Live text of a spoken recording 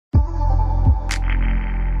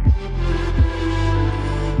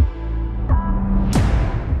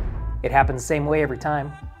It happens the same way every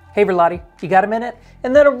time. Hey Verlatti, you got a minute?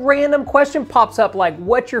 And then a random question pops up like,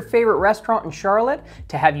 what's your favorite restaurant in Charlotte?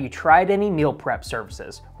 To have you tried any meal prep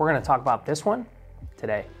services? We're gonna talk about this one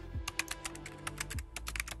today.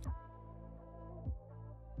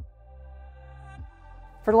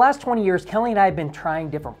 For the last 20 years, Kelly and I have been trying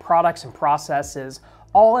different products and processes,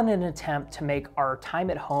 all in an attempt to make our time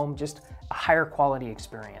at home just a higher quality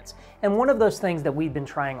experience. And one of those things that we've been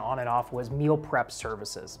trying on and off was meal prep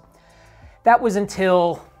services. That was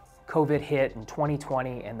until COVID hit in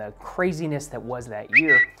 2020 and the craziness that was that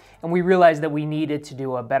year. And we realized that we needed to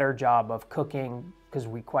do a better job of cooking, because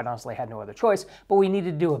we quite honestly had no other choice, but we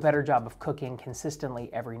needed to do a better job of cooking consistently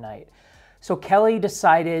every night. So Kelly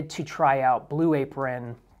decided to try out Blue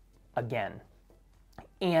Apron again.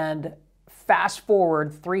 And fast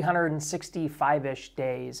forward 365-ish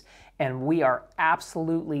days, and we are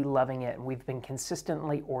absolutely loving it. And we've been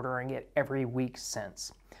consistently ordering it every week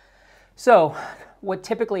since. So what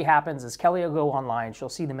typically happens is Kelly will go online, she'll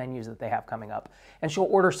see the menus that they have coming up, and she'll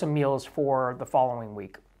order some meals for the following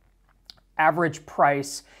week. Average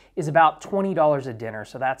price is about $20 a dinner,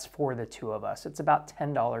 so that's for the two of us. It's about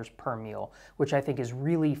 $10 per meal, which I think is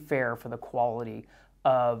really fair for the quality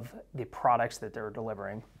of the products that they're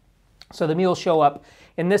delivering. So the meals show up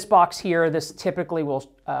in this box here. This typically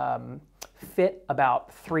will fit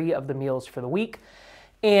about 3 of the meals for the week.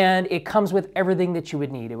 And it comes with everything that you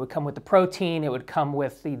would need. It would come with the protein, it would come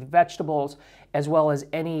with the vegetables, as well as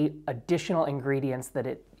any additional ingredients that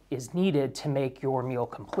it is needed to make your meal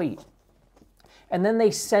complete. And then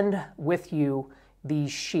they send with you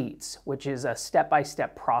these sheets, which is a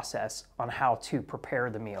step-by-step process on how to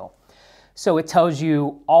prepare the meal. So it tells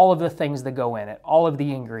you all of the things that go in it, all of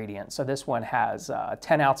the ingredients. So this one has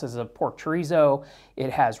 10 ounces of pork chorizo, it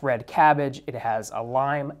has red cabbage, it has a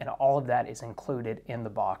lime, and all of that is included in the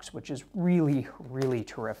box, which is really, really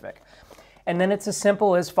terrific. And then it's as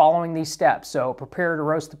simple as following these steps. So prepare to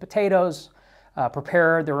roast the potatoes,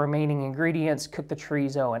 prepare the remaining ingredients, cook the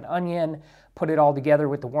chorizo and onion, put it all together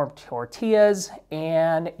with the warm tortillas,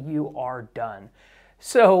 and you are done.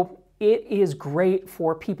 So it is great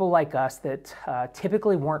for people like us that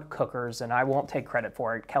typically weren't cookers, and I won't take credit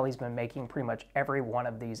for it. Kelly's been making pretty much every one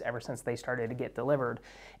of these ever since they started to get delivered,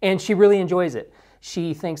 and she really enjoys it.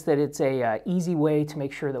 She thinks that it's a easy way to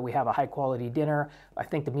make sure that we have a high quality dinner. I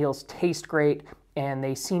think the meals taste great, and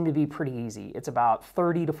they seem to be pretty easy. It's about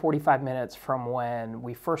 30 to 45 minutes from when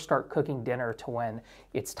we first start cooking dinner to when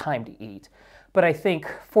it's time to eat. But I think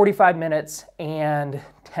 45 minutes and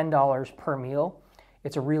 $10 per meal,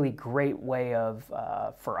 it's a really great way of,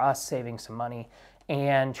 for us, saving some money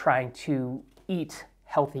and trying to eat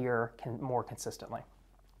healthier, more consistently.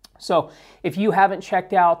 So if you haven't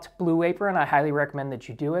checked out Blue Apron, I highly recommend that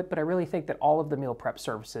you do it, but I really think that all of the meal prep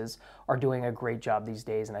services are doing a great job these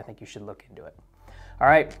days, and I think you should look into it. All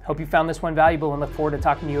right, hope you found this one valuable and look forward to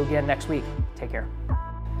talking to you again next week. Take care.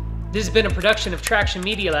 This has been a production of Traction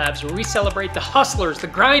Media Labs, where we celebrate the hustlers, the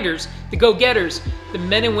grinders, the go-getters, the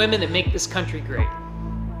men and women that make this country great.